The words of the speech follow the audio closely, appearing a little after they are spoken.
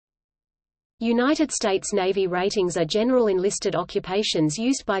United States Navy ratings are general enlisted occupations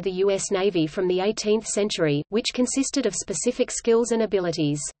used by the U.S. Navy from the 18th century, which consisted of specific skills and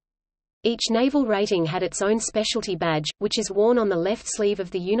abilities. Each naval rating had its own specialty badge, which is worn on the left sleeve of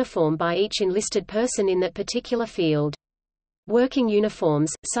the uniform by each enlisted person in that particular field. Working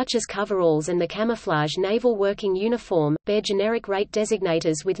uniforms, such as coveralls and the camouflage naval working uniform, bear generic rate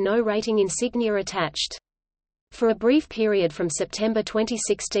designators with no rating insignia attached. For a brief period from September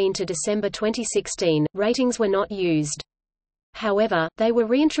 2016 to December 2016, ratings were not used. However, they were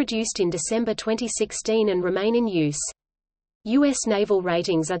reintroduced in December 2016 and remain in use. U.S. naval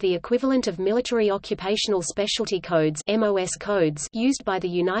ratings are the equivalent of military occupational specialty codes (MOS codes) used by the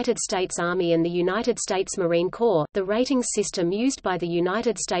United States Army and the United States Marine Corps, the ratings system used by the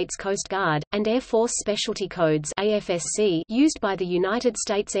United States Coast Guard, and Air Force specialty codes (AFSC) used by the United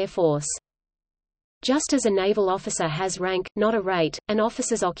States Air Force. Just as a naval officer has rank, not a rate, an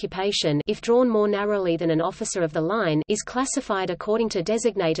officer's occupation, if drawn more narrowly than an officer of the line, is classified according to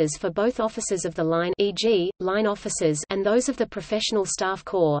designators for both officers of the line, e.g., line officers, and those of the professional staff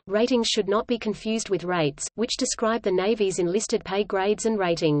corps. Ratings should not be confused with rates, which describe the Navy's enlisted pay grades and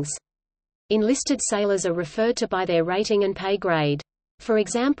ratings. Enlisted sailors are referred to by their rating and pay grade. For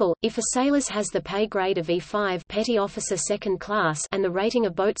example, if a sailor's has the pay grade of E5 Petty Officer Second Class and the rating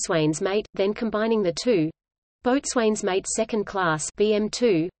of Boatswain's Mate, then combining the two, Boatswain's Mate Second Class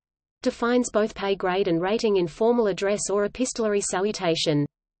BM2, defines both pay grade and rating in formal address or epistolary salutation.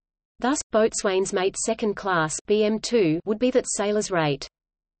 Thus, Boatswain's Mate Second Class BM2 would be that sailor's rate.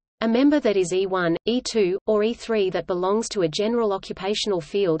 A member that is E1, E2, or E3 that belongs to a general occupational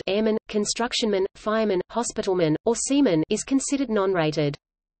field airman, constructionman, fireman, hospitalman, or seaman is considered non-rated.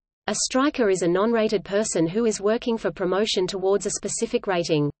 A striker is a non-rated person who is working for promotion towards a specific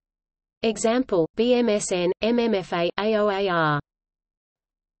rating. Example, BMSN, MMFA, AOAR.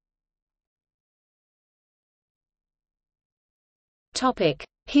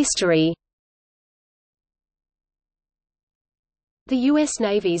 History. The U.S.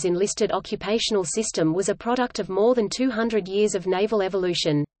 Navy's enlisted occupational system was a product of more than 200 years of naval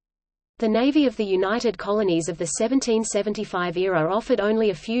evolution. The Navy of the United Colonies of the 1775 era offered only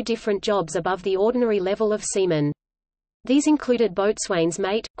a few different jobs above the ordinary level of seaman. These included boatswain's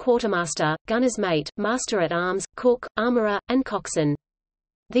mate, quartermaster, gunner's mate, master-at-arms, cook, armorer, and coxswain.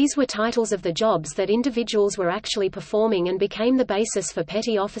 These were titles of the jobs that individuals were actually performing and became the basis for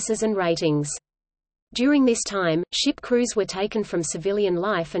petty officers and ratings. During this time, ship crews were taken from civilian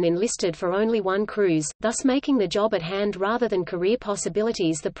life and enlisted for only one cruise, thus making the job at hand rather than career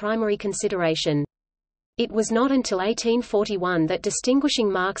possibilities the primary consideration. It was not until 1841 that distinguishing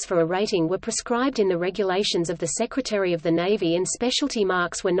marks for a rating were prescribed in the regulations of the Secretary of the Navy, and specialty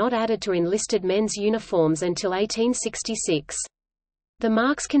marks were not added to enlisted men's uniforms until 1866. The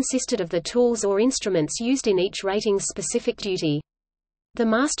marks consisted of the tools or instruments used in each rating's specific duty. The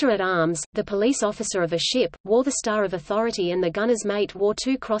master-at-arms, the police officer of a ship, wore the Star of Authority, and the gunner's mate wore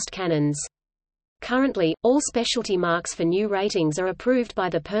two crossed cannons. Currently, all specialty marks for new ratings are approved by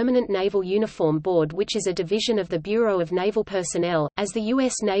the Permanent Naval Uniform Board, which is a division of the Bureau of Naval Personnel. As the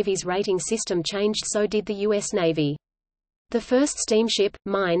U.S. Navy's rating system changed, so did the U.S. Navy. The first steamship,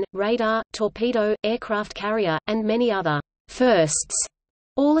 mine, radar, torpedo, aircraft carrier, and many other firsts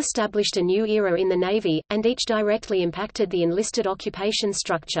all established a new era in the Navy, and each directly impacted the enlisted occupation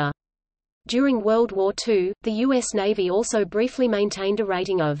structure. During World War II, the U.S. Navy also briefly maintained a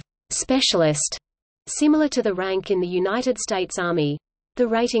rating of specialist, similar to the rank in the United States Army. The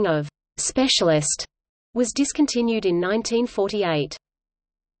rating of specialist was discontinued in 1948.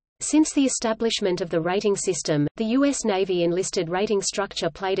 Since the establishment of the rating system, the U.S. Navy enlisted rating structure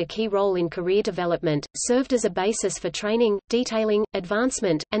played a key role in career development, served as a basis for training, detailing,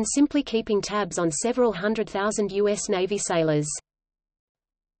 advancement, and simply keeping tabs on several 100,000 U.S. Navy sailors.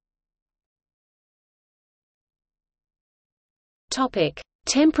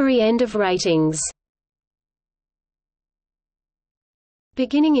 Temporary end of ratings.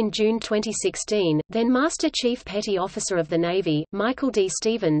 Beginning in June 2016, then Master Chief Petty Officer of the Navy, Michael D.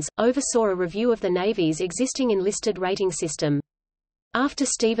 Stevens, oversaw a review of the Navy's existing enlisted rating system. After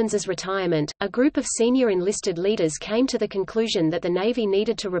Stevens's retirement, a group of senior enlisted leaders came to the conclusion that the Navy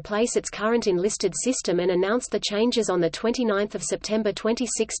needed to replace its current enlisted system and announced the changes on 29 September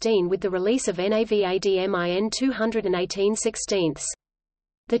 2016 with the release of NAVADMIN 218/16.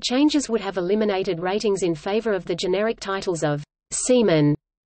 The changes would have eliminated ratings in favor of the generic titles of Seaman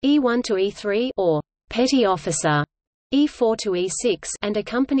E1 to E3 or Petty Officer E4 to E6 and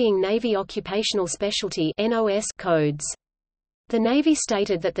accompanying Navy Occupational Specialty NOS codes. The Navy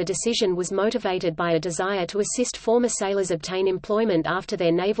stated that the decision was motivated by a desire to assist former sailors obtain employment after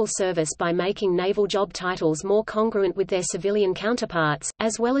their naval service by making naval job titles more congruent with their civilian counterparts,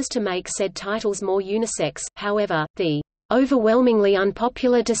 as well as to make said titles more unisex. However, the overwhelmingly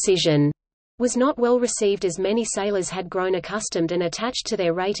unpopular decision was not well received as many sailors had grown accustomed and attached to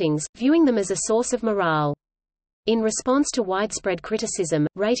their ratings, viewing them as a source of morale. In response to widespread criticism,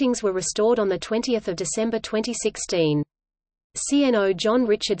 ratings were restored on 20 December 2016. CNO John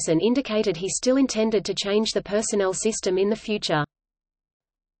Richardson indicated he still intended to change the personnel system in the future.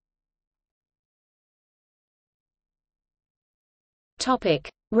 Topic: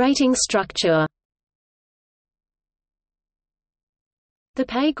 Rating structure. The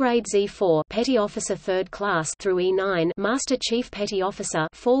pay grades E4 Petty Officer 3rd Class through E9 Master Chief Petty Officer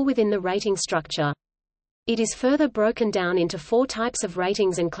fall within the rating structure. It is further broken down into 4 types of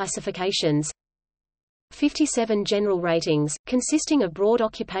ratings and classifications. 57 general ratings, consisting of broad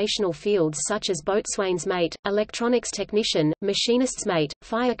occupational fields such as boatswain's mate, electronics technician, machinist's mate,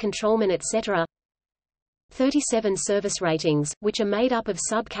 fire controlman etc. 37 service ratings, which are made up of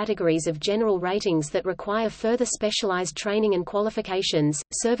subcategories of general ratings that require further specialized training and qualifications.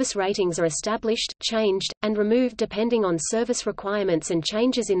 Service ratings are established, changed, and removed depending on service requirements and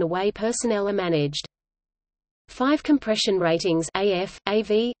changes in the way personnel are managed. 5 compression ratings AF,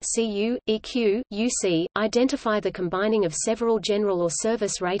 AV, CU, EQ, UC, identify the combining of several general or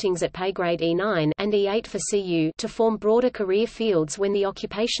service ratings at pay grade E9 and E8 for CU to form broader career fields when the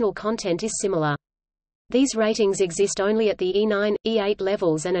occupational content is similar. These ratings exist only at the E9, E8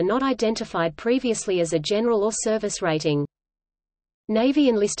 levels and are not identified previously as a general or service rating. Navy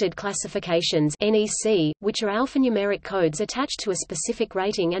Enlisted Classifications (NEC), which are alphanumeric codes attached to a specific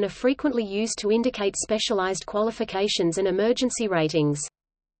rating and are frequently used to indicate specialized qualifications and emergency ratings.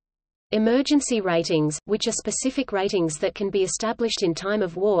 Emergency ratings, which are specific ratings that can be established in time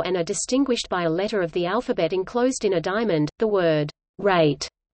of war and are distinguished by a letter of the alphabet enclosed in a diamond. The word rate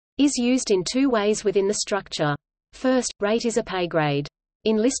is used in 2 ways within the structure. First, rate is a pay grade.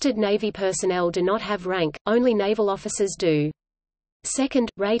 Enlisted Navy personnel do not have rank, only naval officers do. Second,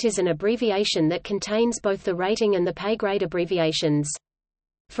 rate is an abbreviation that contains both the rating and the pay grade abbreviations.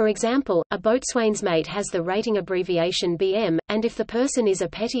 For example, a boatswain's mate has the rating abbreviation BM, and if the person is a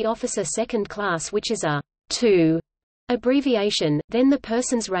petty officer 2nd class, which is a 2 abbreviation, then the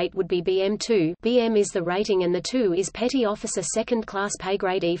person's rate would be BM2. BM is the rating and the 2 is petty officer 2nd class pay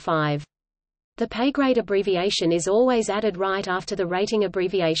grade E5. The pay grade abbreviation is always added right after the rating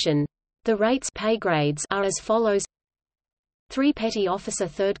abbreviation. The rates pay grades are as follows: 3 Petty Officer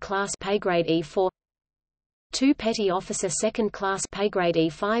 3rd Class pay grade E4, 2 Petty Officer 2nd Class pay grade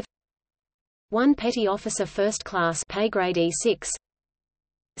E5, 1 Petty Officer 1st Class pay grade E6,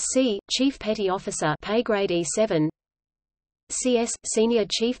 C Chief Petty Officer pay grade E7, CS Senior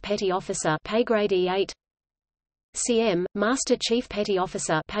Chief Petty Officer pay grade E8, CM Master Chief Petty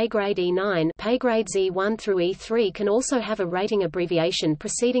Officer pay grade E9. Pay grades E1 through E3 can also have a rating abbreviation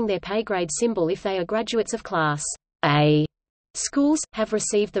preceding their pay grade symbol if they are graduates of Class A schools, have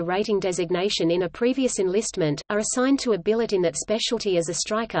received the rating designation in a previous enlistment, are assigned to a billet in that specialty as a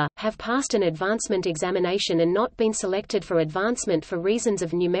striker, have passed an advancement examination and not been selected for advancement for reasons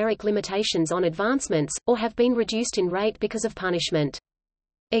of numeric limitations on advancements, or have been reduced in rate because of punishment.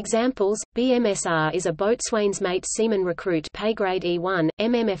 Examples: BMSR is a boatswain's mate seaman recruit pay grade E1,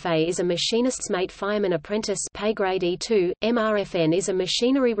 MMFA is a machinist's mate fireman apprentice pay grade E2, MRFN is a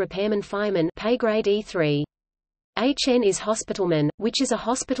machinery repairman fireman pay grade E3. HN is hospitalman, which is a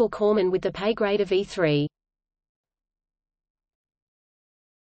hospital corpsman with the pay grade of E3.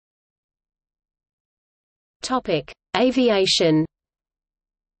 Topic: Aviation.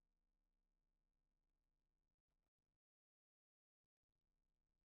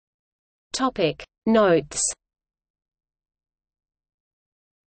 Topic: Notes.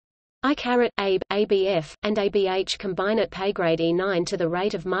 I AB, ABF, and ABH combine at pay grade E9 to the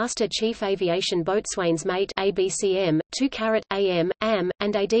rate of Master Chief Aviation Boatswain's Mate ABCM, 2 AM, AM,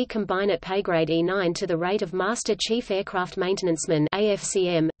 and AD combine at pay grade E9 to the rate of Master Chief Aircraft Maintenanceman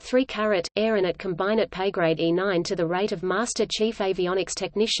AFCM, 3 Air and at combine at pay grade E9 to the rate of Master Chief Avionics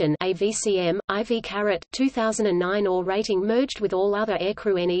Technician AVCM, IV 2009. All rating merged with all other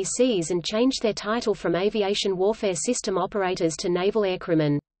aircrew NECs and changed their title from Aviation Warfare System Operators to Naval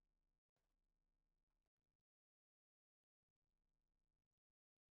Aircrewmen.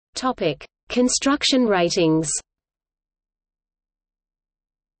 Topic: Construction ratings.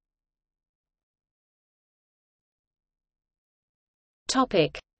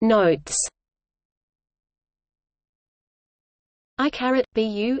 Topic: Notes. I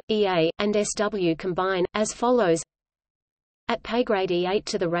BU, EA, and SW combine, as follows: At pay grade E8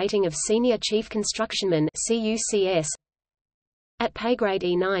 to the rating of Senior Chief Constructionman (CUCS). At pay grade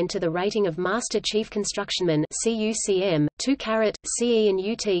E9 to the rating of Master Chief Constructionman (CUCM). 2 CE and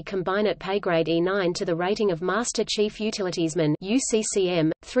UT combine at pay grade E9 to the rating of Master Chief Utilitiesman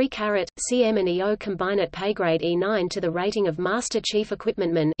 (UCCM). 3 CM and EO combine at pay grade E9 to the rating of Master Chief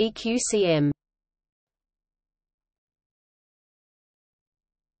Equipmentman (EQCM).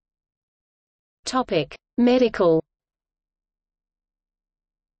 Topic: Medical.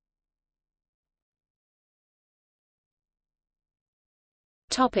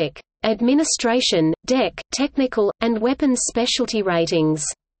 Topic: Administration, Deck, Technical, and Weapons Specialty Ratings.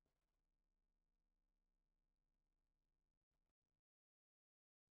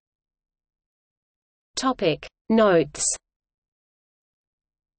 Topic: Notes.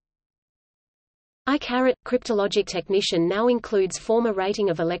 Cryptologic Technician now includes former rating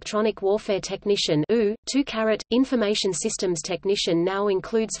of Electronic Warfare Technician (U). 2 Information Systems Technician now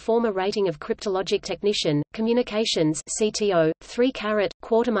includes former rating of Cryptologic Technician, Communications (CTO). 3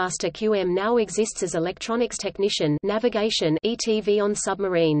 Quartermaster QM now exists as Electronics Technician, Navigation (ETV) on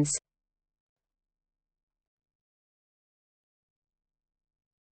submarines.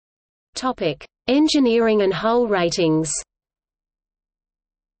 Topic: Engineering and hull ratings.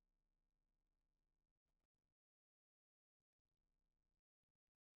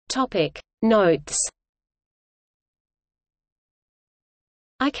 Topic: Notes.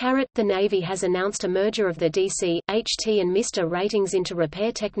 The Navy has announced a merger of the DC, HT and Mr. ratings into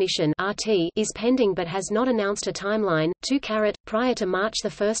Repair Technician (RT) is pending but has not announced a timeline. 2 Prior to March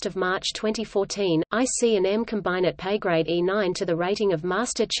 1 March 2014, IC and M combine at pay grade E9 to the rating of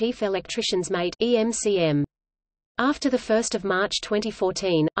Master Chief Electrician's Mate (EMCM). After 1 March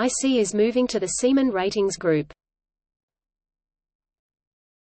 2014, IC is moving to the Seaman Ratings Group.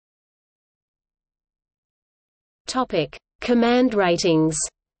 Topic: Command ratings.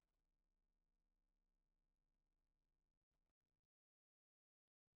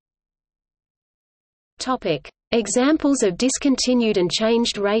 Topic: Examples of discontinued and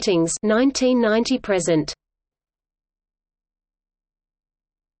changed ratings 1990 present.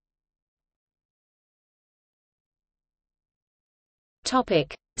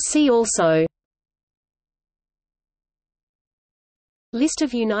 Topic: See also. List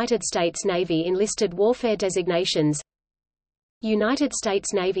of United States Navy enlisted warfare designations. United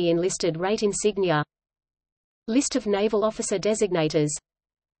States Navy enlisted rate insignia. List of naval officer designators.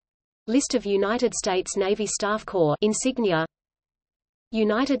 List of United States Navy Staff Corps insignia.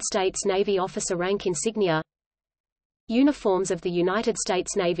 United States Navy officer rank insignia. Uniforms of the United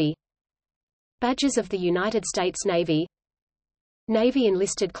States Navy. Badges of the United States Navy. Navy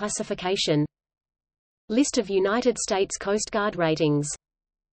enlisted classification. List of United States Coast Guard ratings.